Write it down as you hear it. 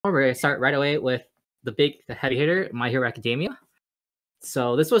we're gonna start right away with the heavy hitter, My Hero Academia.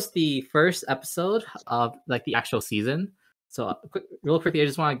 So this was the first episode of like the actual season. So real quickly, I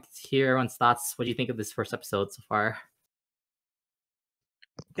just want to hear everyone's thoughts. What do you think of this first episode so far?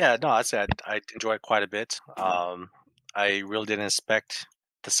 Yeah, no, I'd say I enjoyed it quite a bit. I really didn't expect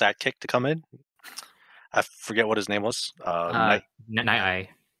the sidekick to come in. I forget what his name was. NightEye.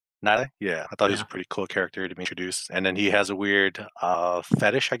 NightEye? Yeah, I thought he was a pretty cool character to be introduced. And then he has a weird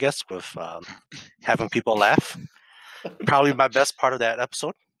fetish, I guess, with having people laugh. Probably my best part of that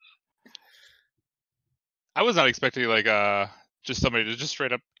episode. I was not expecting like just somebody to just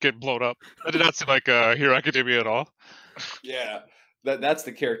straight up get blown up. That did not seem like Hero Academia at all. Yeah. That's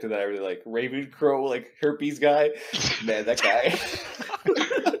the character that I really like. Ravencrow, like herpes guy. Man, that guy.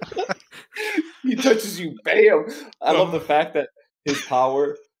 He touches you, bam. I love the fact that his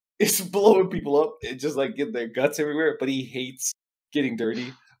power is blowing people up and just like getting their guts everywhere, but he hates getting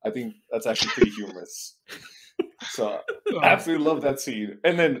dirty. I think that's actually pretty humorous. So I absolutely love that scene.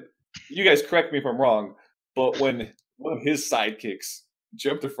 And then you guys correct me if I'm wrong, but when one of his sidekicks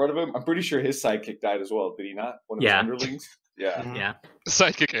jumped in front of him, I'm pretty sure his sidekick died as well. Did he not? One of his underlings? Yeah. Yeah.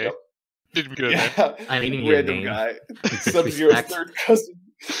 Sidekick A. Yep. Didn't get Yeah. I mean, random guy. Sub-Zero's third cousin,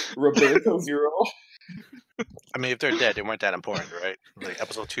 Roberto Zero. I mean, if they're dead, they weren't that important, right? Like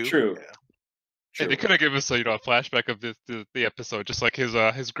episode 2? True. Yeah. Hey, they could have given us a flashback of the episode, just like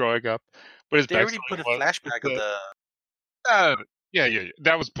his growing up. But his they already put a flashback of the. Yeah,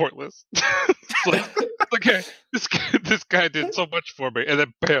 that was pointless. Like, hey, this guy did so much for me, and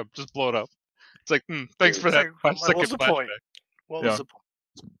then bam, just blow it up. It's like, thanks for that. What was the point? What was the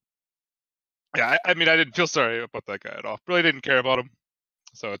point? Yeah, I mean, I didn't feel sorry about that guy at all. Really didn't care about him.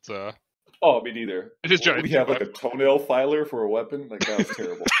 So it's Oh, me neither. It is giant. We have like a toenail filer for a weapon. Like that was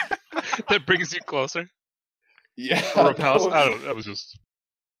terrible. That brings you closer. Yeah. Or a palace. I don't know. That was just.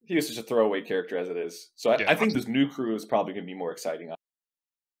 He was such a throwaway character as it is. So I think this new crew is probably going to be more exciting.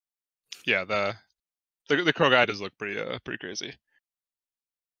 Yeah, the crow guy does look pretty crazy.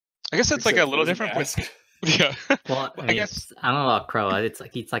 I guess it's like a little different. Yeah. Well, I guess I don't know about Crow. It's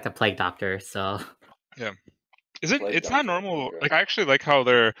like he's like a plague doctor, so. Yeah. Is it? It's not normal. Like I actually like how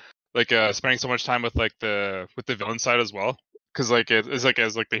they're like spending so much time with like the villain side as well. Because like it's like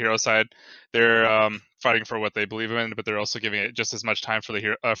as like the hero side, they're fighting for what they believe in, but they're also giving it just as much time for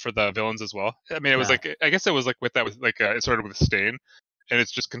the villains as well. I mean, it was like I guess it was like with that with like it started with Stain, and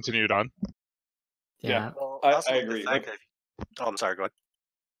it's just continued on. Yeah, well, I agree. Oh, I'm sorry. Go ahead.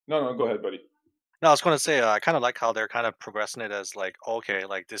 No, go ahead, buddy. No, I was going to say I kind of like how they're kind of progressing it as like okay,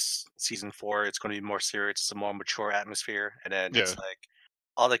 like this season 4, it's going to be more serious, it's a more mature atmosphere, and then it's like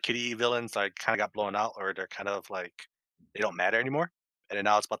all the kiddie villains like kind of got blown out, or they're kind of like they don't matter anymore, and then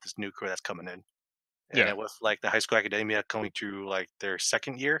now it's about this new crew that's coming in, and with like the High School Academia coming to like their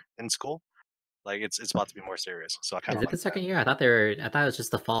second year in school, like it's about to be more serious. So I kind of is it the second year? I thought it was just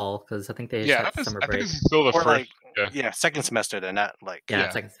the fall because I think they had summer break. I think it's still the first. Like, second semester. They're not like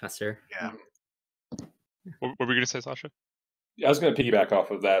second semester. Yeah. What were you gonna say, Sasha? Yeah, I was gonna piggyback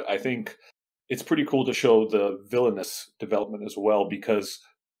off of that. I think it's pretty cool to show the villainous development as well because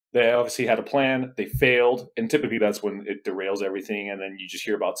they obviously had a plan, they failed, and typically that's when it derails everything, and then you just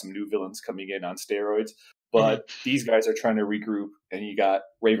hear about some new villains coming in on steroids. But these guys are trying to regroup, and you got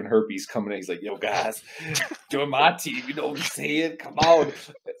Raven Herpes coming in. He's like, yo, guys, join my team. You know what I'm saying? Come on.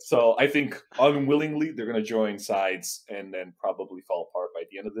 So I think unwillingly they're going to join sides and then probably fall apart by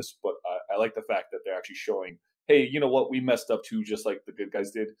the end of this. But I like the fact that they're actually showing, hey, you know what? We messed up too, just like the good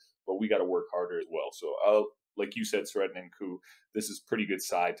guys did, but we got to work harder as well. So like you said, Sred and Ku, this is pretty good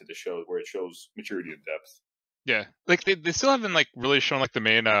side to the show where it shows maturity and depth. Yeah, like they still haven't like really shown like the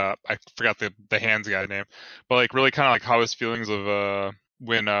main I forgot the hands guy name, but like really kind of like how his feelings of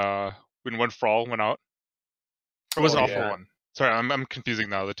when One For All went out. It was an awful one. Sorry, I'm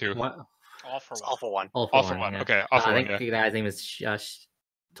confusing now the two. What? Awful one. Awful one. Yeah. Okay, awful one. I think the guy's name is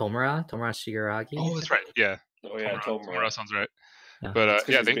Tomura Shigaraki. Oh, that's right. Yeah. Oh yeah, Tomura sounds right. Yeah. But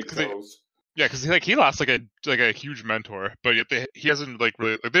because he lost like a huge mentor, but yet he hasn't like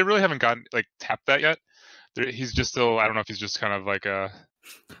really like they really haven't gotten like tapped that yet. He's just still. I don't know if he's just kind of like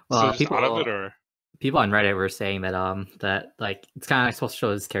people out of it or people on Reddit were saying that like it's kind of supposed to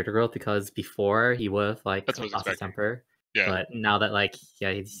show his character growth because before he would have like lost his temper, but now that like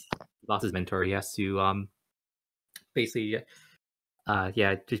he's lost his mentor, he has to basically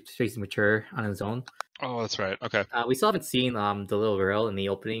just mature on his own. Oh, that's right. Okay. We still haven't seen the little girl in the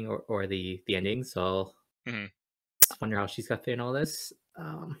opening or the ending, so I wonder how she's got fit in all this.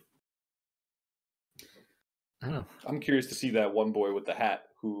 I don't know. I'm curious to see that one boy with the hat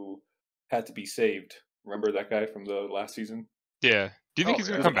who had to be saved. Remember that guy from the last season? Yeah. Do you think he's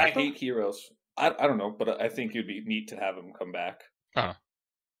going to come back? I hate heroes. I don't know, but I think it'd be neat to have him come back. Uh-huh.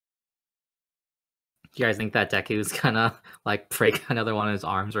 Do you guys think that Deku's gonna like break another one of his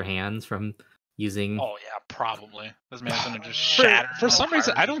arms or hands from using? Oh yeah, probably. This man's gonna just shatter. For some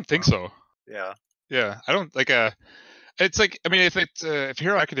reason, I don't think so. Yeah. Yeah, I don't like. It's like, I mean, if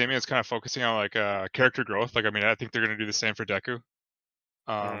Hero Academia is kind of focusing on like character growth, like, I mean, I think they're going to do the same for Deku.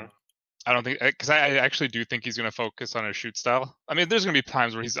 I don't think, because I actually do think he's going to focus on his shoot style. I mean, there's going to be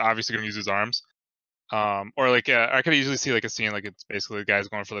times where he's obviously going to use his arms, or like I could easily see like a scene like it's basically the guy's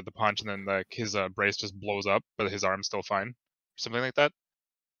going for like the punch and then like his brace just blows up, but his arm's still fine, something like that.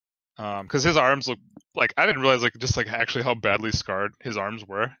 Because his arms look like, I didn't realize like just like actually how badly scarred his arms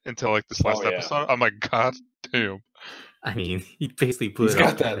were until like this last episode. I'm like, God damn. I mean, he basically blew He's it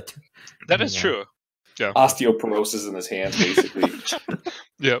got up. that. That is true. Yeah. Osteoporosis in his hands, basically.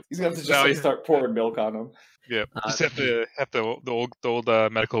 Yep. He's gonna have to just start pouring milk on him. Yeah. Just have the old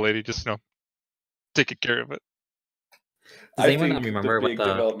medical lady just take care of it. Does anyone remember what the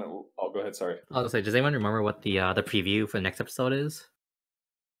development? Oh, go ahead. Sorry. I was gonna say, does anyone remember what the preview for the next episode is?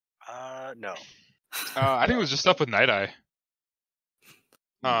 No. I think it was just up with NightEye.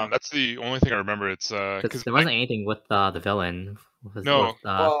 That's the only thing I remember. It's because there wasn't anything with the villain. No.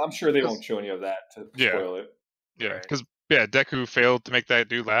 Well, I'm sure they won't show any of that to spoil it. Yeah, because Deku failed to make that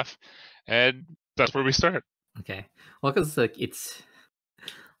dude laugh, and that's where we start. Okay. Well, because like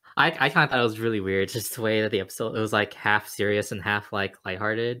I kind of thought it was really weird, just the way that the episode, it was like half serious and half like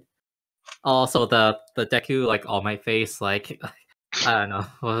lighthearted. Also, the Deku like All Might face, like I don't know.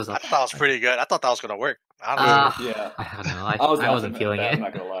 What was I thought that was pretty good. I thought that was gonna work. Yeah, I don't know. I wasn't feeling it. I'm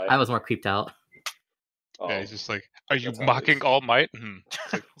not gonna lie. I was more creeped out. Oh, yeah, he's just like, "Are you mocking All Might?"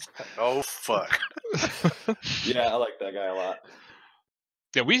 Oh fuck. Yeah, I like that guy a lot.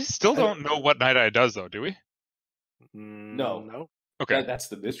 Yeah, we still don't know what NightEye does, though, do we? No. Okay, that's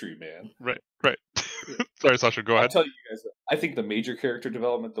the mystery, man. Right. Sorry, Sasha, go ahead. I'll tell you guys, I think the major character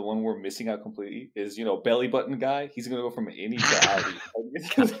development, the one we're missing out completely, is, belly button guy. He's going to go from any to outie.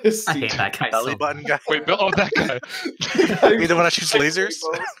 I hate that guy. Belly button guy? Wait, that guy. You the one that shoots lasers?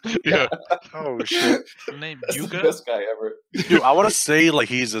 Yeah. Oh, shit. Name He's the best guy ever. Dude, I want to say, like,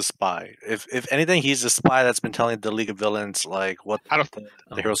 he's a spy. If anything, he's a spy that's been telling the League of Villains, like, what the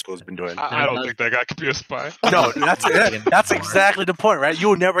Hero School's been doing. I don't think that guy could be a spy. No, dude, that's exactly the point, right? You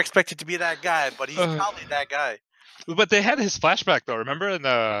would never expect it to be that guy, but he's probably that guy. But they had his flashback, though, remember? In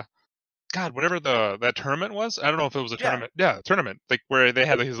the... God, whatever that tournament was? I don't know if it was a tournament. Yeah, tournament. Like, where they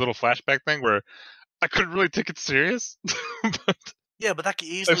had his little flashback thing where I couldn't really take it serious. Yeah, but that could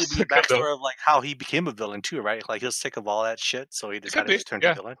easily be a backstory of, like, how he became a villain, too, right? Like, he was sick of all that shit, so he decided to just turn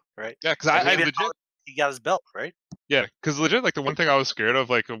to a villain, right? Yeah, because I legit... He got his belt, right? Yeah, because legit, like, the one thing I was scared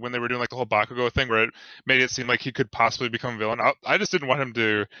of, like, when they were doing, like, the whole Bakugo thing where it made it seem like he could possibly become a villain, I just didn't want him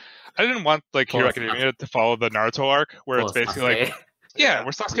to... I didn't want, like, Hero Academia to follow the Naruto arc, where it's basically like... Yeah,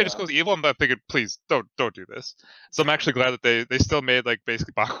 where Sasuke just goes evil, and I'm thinking, please, don't do this. So I'm actually glad that they still made, like,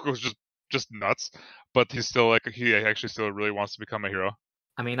 basically Bakugo's just nuts, but he's still, like, he actually still really wants to become a hero.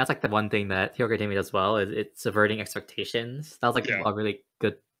 I mean, that's, like, the one thing that Hero Academia does well, is it's subverting expectations. That was, like, a really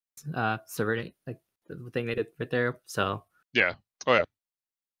good subverting, like, the thing they did right there, so... Yeah. Oh, yeah.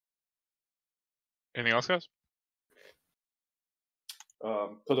 Anything else, guys?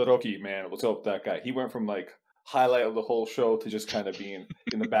 Todoroki, man, what's up with that guy? He went from, like, highlight of the whole show to just kind of being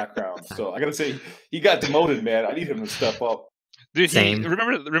in the background. So I gotta say, he got demoted, man. I need him to step up. Dude,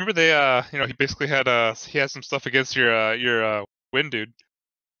 remember they he basically had he had some stuff against your Win dude.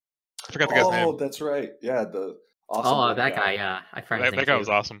 I forgot the guy's name. Oh, that's right. Yeah, the awesome. That guy. Yeah, that guy was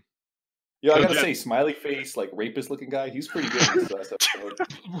awesome. Yeah, I gotta say, smiley face, like rapist looking guy. He's pretty good in this last episode.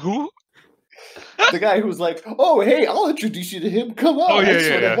 Who? The guy who's like, "Oh, hey, I'll introduce you to him. Come on, I just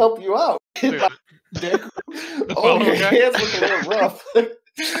want to help you out." Oh, your hands look a little rough.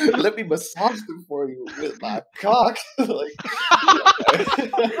 Let me massage them for you with my cock. No,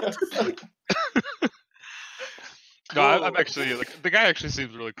 I'm actually like the guy. Actually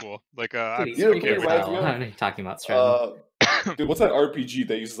seems really cool. Like, I'm talking about dude, what's that RPG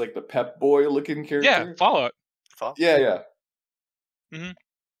that uses like the Pep Boy looking character? Yeah, Fallout. Yeah. Mm-hmm.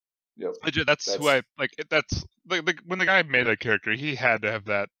 Yep. Legit, that's who I like. That's like when the guy made that character, he had to have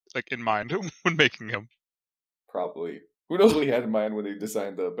that like in mind when making him. Probably. Who knows what he had in mind when he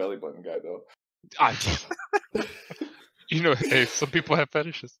designed the belly button guy, though? Hey, some people have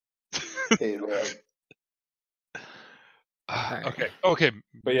fetishes. Hey, man. Okay.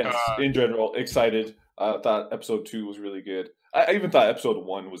 But yeah, in general, excited. I thought episode 2 was really good. I even thought episode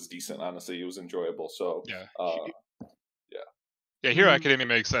 1 was decent. Honestly, it was enjoyable. So yeah. Hero Academia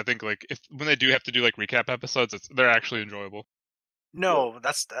makes, I think, like when they do have to do like recap episodes, they're actually enjoyable. No,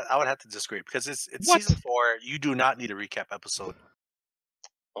 I would have to disagree because it's season 4. You do not need a recap episode.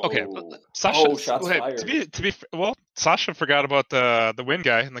 Okay, Sasha. Shots fired. To be well, Sasha forgot about the wind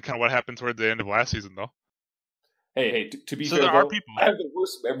guy and kind of what happened toward the end of last season, though. Hey, to be fair, though, I have the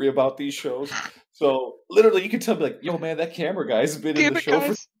worst memory about these shows. So literally, you can tell me like, "Yo, man, that camera guy's been in the show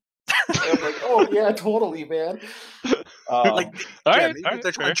for." I'm like, "Oh yeah, totally, man." Maybe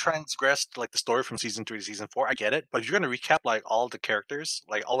they're trying to transgress like the story from season 3 to season 4. I get it, but if you're gonna recap like all the characters,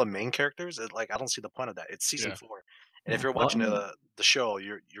 like all the main characters, I don't see the point of that. It's season 4, and if you're watching the show,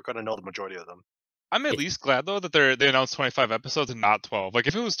 you're gonna know the majority of them. I'm at least glad though that they announced 25 episodes and not 12. Like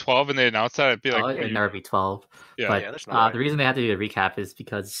if it was 12 and they announced that, I'd be like, it'd never be 12. Yeah, but the reason they had to do a recap is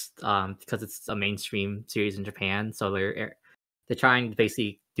because it's a mainstream series in Japan, so they're trying to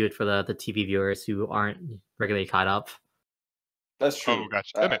basically do it for the TV viewers who aren't regularly caught up. That's true. Oh,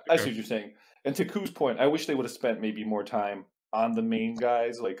 gotcha. I see what you're saying. And to Ku's point, I wish they would have spent maybe more time on the main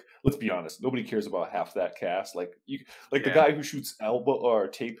guys. Like, let's be honest, nobody cares about half that cast. Like, the guy who shoots elbow or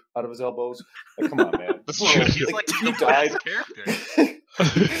tape out of his elbows. Like, come on, man. He's like he died. Character.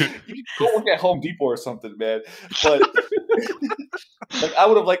 You can go work at Home Depot or something, man. But like, I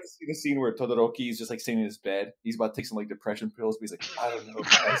would have liked to see the scene where Todoroki is just like sitting in his bed. He's about to take some like depression pills, but he's like, I don't know,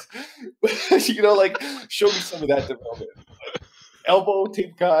 guys. Like show me some of that development. Like, elbow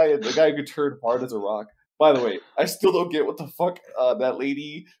tape guy and the guy who could turn hard as a rock. By the way, I still don't get what the fuck that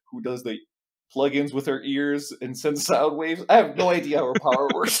lady who does the plugins with her ears and sends sound waves. I have no idea how her power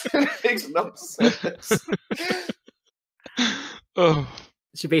works. It makes no sense. Oh.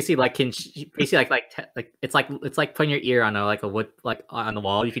 She basically like it's like putting your ear on a wood on the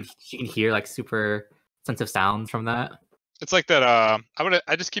wall. She can hear like super sensitive sounds from that. It's like that. I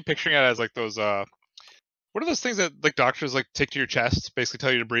just keep picturing it as like those. What are those things that like doctors like take to your chest, basically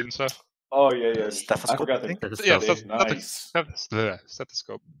tell you to breathe and stuff? Oh yeah. Stethoscope. I forgot that.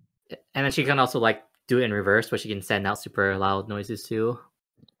 Stethoscope. And then she can also like do it in reverse, where she can send out super loud noises too.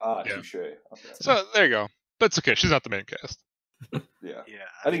 Touche. Okay. So there you go. But it's okay. She's not the main cast. Yeah.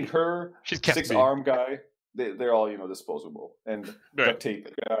 I think she's 6-arm guy. They're all disposable, and duct tape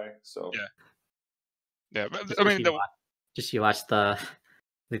guy. So yeah. But, I mean, you watch the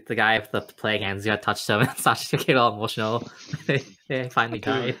guy with the plague hands. You got to touch them, and Sasha get all emotional. They finally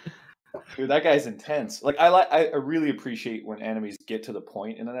died. Dude, that guy's intense. Like I really appreciate when animes get to the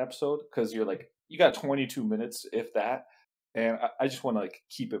point in an episode, because you're like, you got 22 minutes, if that, and I just want to like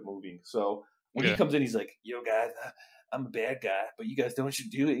keep it moving. So when he comes in, he's like, "Yo, guys, I'm a bad guy, but you guys know what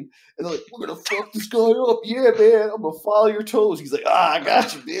you're doing." And they're like, "We're gonna fuck this guy up, yeah, man. I'm gonna follow your toes." He's like, "I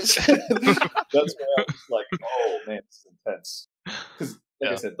got you, bitch." That's why I'm just like, oh man, it's intense. Because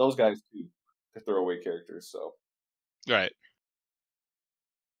like I said, those guys too, they're throwaway characters. So All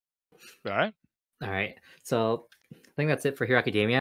right. So I think that's it for Hero Academia.